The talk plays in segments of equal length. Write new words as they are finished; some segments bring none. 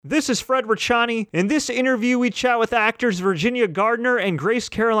This is Fred Ricciani. In this interview, we chat with actors Virginia Gardner and Grace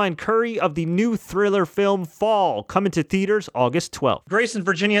Caroline Curry of the new thriller film Fall, coming to theaters August 12th. Grace and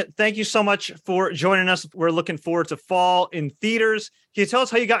Virginia, thank you so much for joining us. We're looking forward to Fall in theaters. Can you tell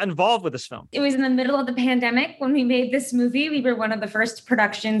us how you got involved with this film? It was in the middle of the pandemic when we made this movie. We were one of the first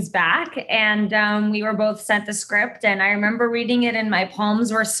productions back, and we were both sent the script. And I remember reading it and my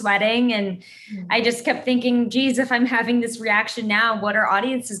palms were sweating. And I just kept thinking, geez, if I'm having this reaction now, what are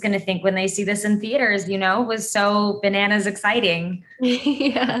audiences going to think when they see this in theaters? You know, it was so bananas exciting.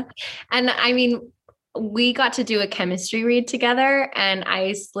 Yeah. And I mean, we got to do a chemistry read together, and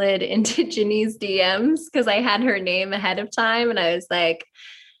I slid into Ginny's DMs because I had her name ahead of time. And I was like,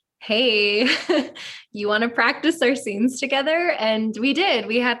 hey, you want to practice our scenes together? And we did.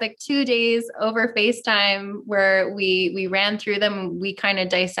 We had like 2 days over FaceTime where we ran through them. We kind of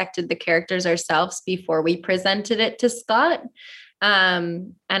dissected the characters ourselves before we presented it to Scott.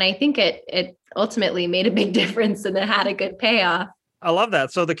 And I think it ultimately made a big difference, and it had a good payoff. I love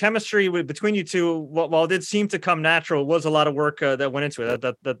that. So the chemistry between you two, while it did seem to come natural, was a lot of work that went into it.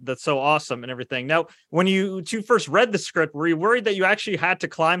 That's so awesome and everything. Now, when you two first read the script, were you worried that you actually had to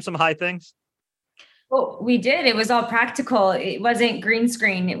climb some high things? Well, we did. It was all practical. It wasn't green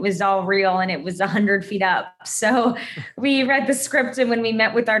screen. It was all real, and it was 100 feet up. So we read the script, and when we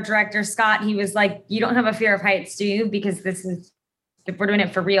met with our director, Scott, he was like, you don't have a fear of heights, do you? Because if we're doing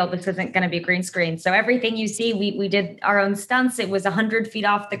it for real, this isn't going to be green screen. So everything you see, we did our own stunts. It was 100 feet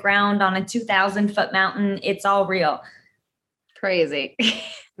off the ground on a 2,000-foot mountain. It's all real. Crazy.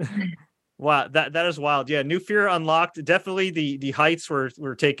 Wow, that is wild. Yeah, New Fear Unlocked. Definitely the heights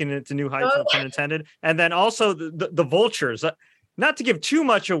were taken it to new heights, no pun intended. And then also the vultures. Not to give too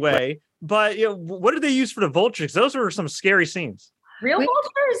much away, but what did they use for the vultures? Those were some scary scenes. Real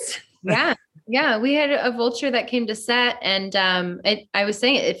vultures? Yeah. We had a vulture that came to set, and I was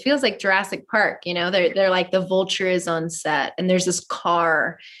saying it feels like Jurassic Park. You know, they're like the vulture is on set, and there's this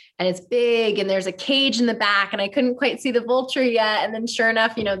car, and it's big, and there's a cage in the back, and I couldn't quite see the vulture yet. And then sure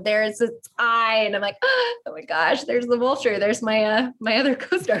enough, there's its eye, and I'm like, oh my gosh, there's the vulture. There's my other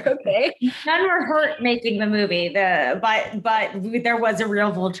co-star. Okay. None were hurt making the movie. But there was a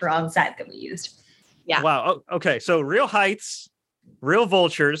real vulture on set that we used. Yeah. Wow. Okay. So real heights, real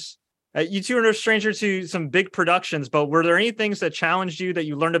vultures. You two are no stranger to some big productions, but were there any things that challenged you that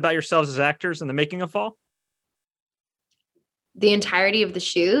you learned about yourselves as actors in the making of Fall? The entirety of the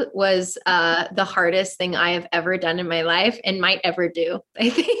shoot was the hardest thing I have ever done in my life and might ever do, I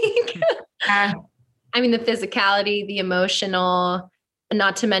think. I mean, the physicality, the emotional,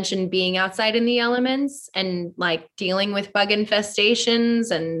 not to mention being outside in the elements and like dealing with bug infestations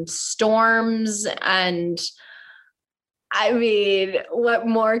and storms. And I mean, what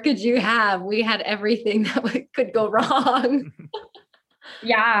more could you have? We had everything that could go wrong.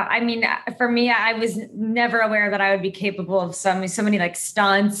 Yeah. I mean, for me, I was never aware that I would be capable of so many like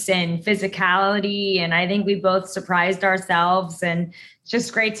stunts and physicality. And I think we both surprised ourselves, and it's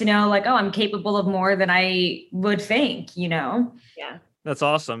just great to know like, oh, I'm capable of more than I would think, Yeah. That's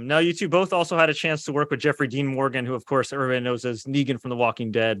awesome. Now, you two both also had a chance to work with Jeffrey Dean Morgan, who, of course, everybody knows as Negan from The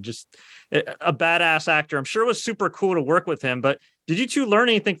Walking Dead. Just a badass actor. I'm sure it was super cool to work with him. But did you two learn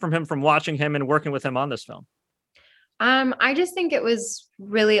anything from him from watching him and working with him on this film? I just think it was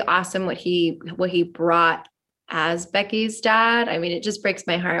really awesome what he brought as Becky's dad. I mean, it just breaks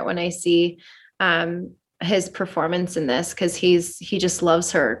my heart when I see his performance in this, because he just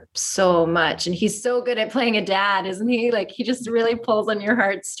loves her so much, and he's so good at playing a dad, isn't he? Like, he just really pulls on your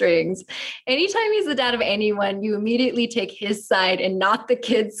heartstrings. Anytime he's the dad of anyone, you immediately take his side and not the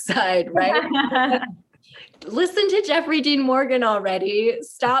kid's side, right? Listen to Jeffrey Dean Morgan already.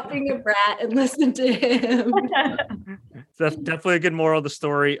 Stop being a brat and listen to him. That's definitely a good moral of the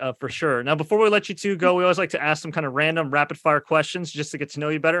story, for sure. Now, before we let you two go, we always like to ask some kind of random rapid fire questions just to get to know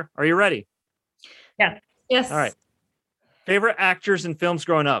you better. Are you ready? Yeah. Yes. All right. Favorite actors in films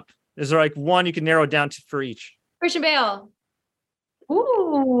growing up? Is there like one you can narrow it down to for each? Christian Bale.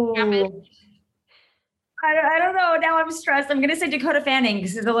 Ooh. I don't know. Now I'm stressed. I'm going to say Dakota Fanning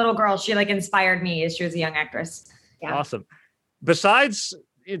because as a little girl, she like inspired me as she was a young actress. Yeah. Awesome. Besides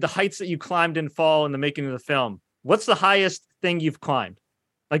the heights that you climbed in Fall in the making of the film, what's the highest thing you've climbed,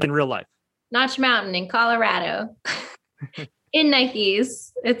 like in real life? Notch Mountain in Colorado. In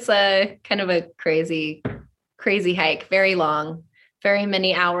Nikes. It's a kind of a crazy hike. Very long, very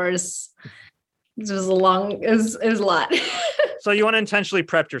many hours. It was a lot. So you want to intentionally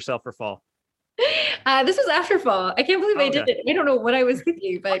prep yourself for Fall? This was after Fall. I can't believe I did it. I don't know what I was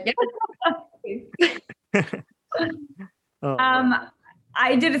thinking, but yeah.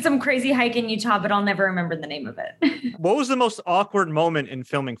 I did some crazy hike in Utah, but I'll never remember the name of it. What was the most awkward moment in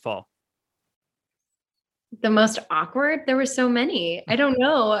filming Fall? The most awkward? There were so many. I don't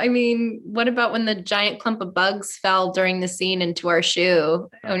know. I mean, what about when the giant clump of bugs fell during the scene into our shoe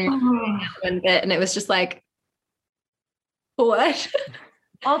when you're one bit, and it was just like, what?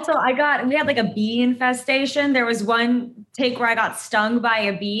 Also, we had like a bee infestation. There was one take where I got stung by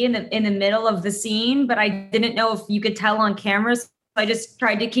a bee in the middle of the scene, but I didn't know if you could tell on camera. So I just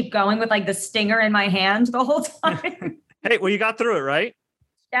tried to keep going with like the stinger in my hand the whole time. Hey, well, you got through it, right?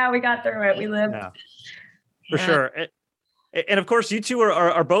 Yeah, we got through it. We lived. Yeah, for sure. And of course, you two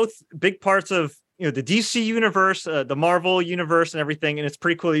are both big parts of the DC universe, the Marvel universe, and everything. And it's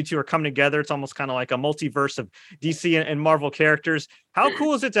pretty cool. You two are coming together. It's almost kind of like a multiverse of DC and Marvel characters. How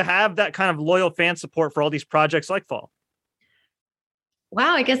cool is it to have that kind of loyal fan support for all these projects like Fall?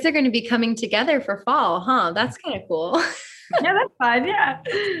 Wow, I guess they're going to be coming together for Fall, huh? That's kind of cool. Yeah, that's fun. Yeah.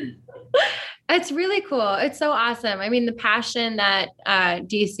 It's really cool. It's so awesome. I mean, the passion that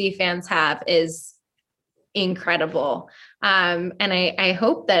DC fans have is incredible. And I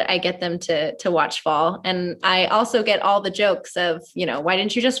hope that I get them to watch Fall. And I also get all the jokes of, why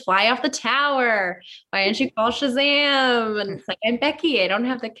didn't you just fly off the tower? Why didn't you call Shazam? And it's like, I'm Becky. I don't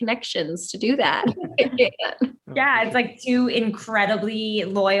have the connections to do that. Yeah, it's like two incredibly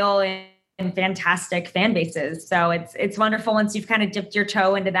loyal and fantastic fan bases. So it's wonderful once you've kind of dipped your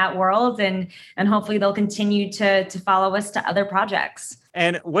toe into that world, and hopefully they'll continue to follow us to other projects.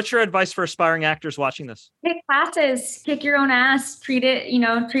 And what's your advice for aspiring actors watching this? Take classes, kick your own ass, treat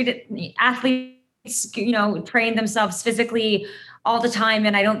it, athletes, train themselves physically all the time.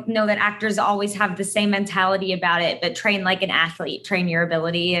 And I don't know that actors always have the same mentality about it, but train like an athlete, train your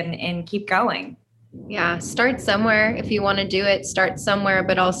ability and keep going. Yeah. Start somewhere. If you want to do it, start somewhere,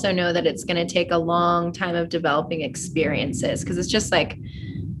 but also know that it's going to take a long time of developing experiences, because it's just like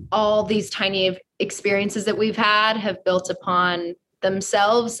all these tiny experiences that we've had have built upon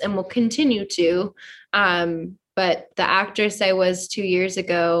themselves and will continue to. But the actress I was 2 years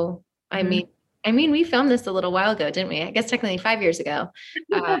ago, I mean, we filmed this a little while ago, didn't we? I guess technically 5 years ago.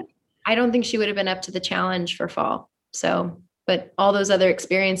 I don't think she would have been up to the challenge for Fall. So, but all those other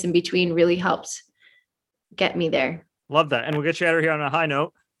experience in between really helped get me there. Love that. And we'll get you out of here on a high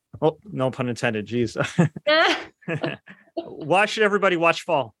note. Oh, no pun intended. Geez. Why should everybody watch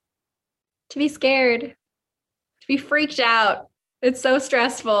Fall? To be scared, to be freaked out. It's so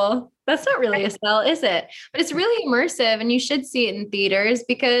stressful. That's not really a sell, is it? But it's really immersive, and you should see it in theaters,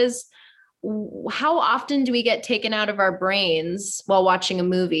 because how often do we get taken out of our brains while watching a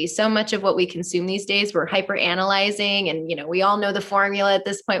movie? So much of what we consume these days, we're hyper analyzing, and we all know the formula at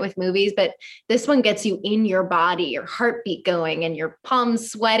this point with movies, but this one gets you in your body, your heartbeat going and your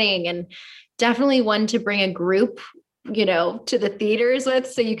palms sweating, and definitely one to bring a group to the theaters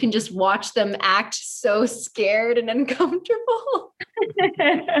with, so you can just watch them act so scared and uncomfortable.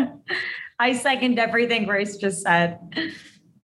 I second everything Grace just said.